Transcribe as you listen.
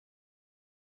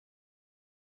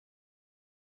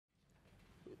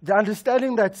the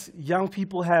understanding that young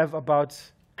people have about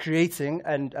creating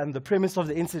and the premise of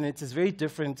the internet is very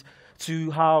different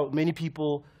to how many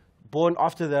people born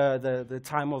after the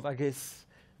time of, I guess,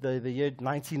 the year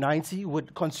 1990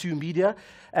 would consume media.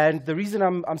 And the reason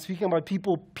I'm speaking about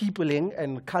peopling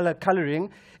and coloring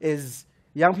is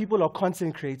young people are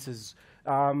content creators.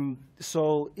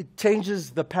 So it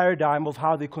changes the paradigm of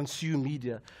how they consume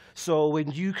media. So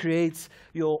when you create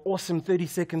your awesome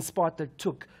 30-second spot that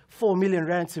took 4 million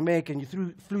rand to make, and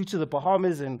you flew to the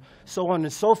Bahamas and so on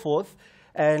and so forth,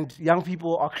 and young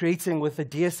people are creating with a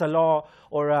DSLR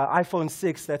or an iPhone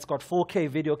 6 that's got 4K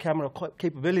video camera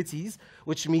capabilities,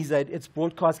 which means that its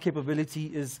broadcast capability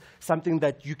is something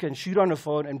that you can shoot on a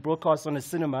phone and broadcast on a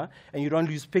cinema, and you don't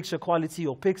lose picture quality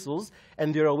or pixels,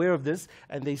 and they're aware of this,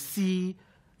 and they see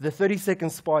the 30-second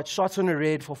spot shot on a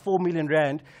red for 4 million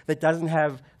rand that doesn't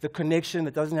have the connection,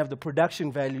 that doesn't have the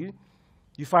production value.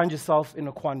 You find yourself in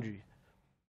a quandary.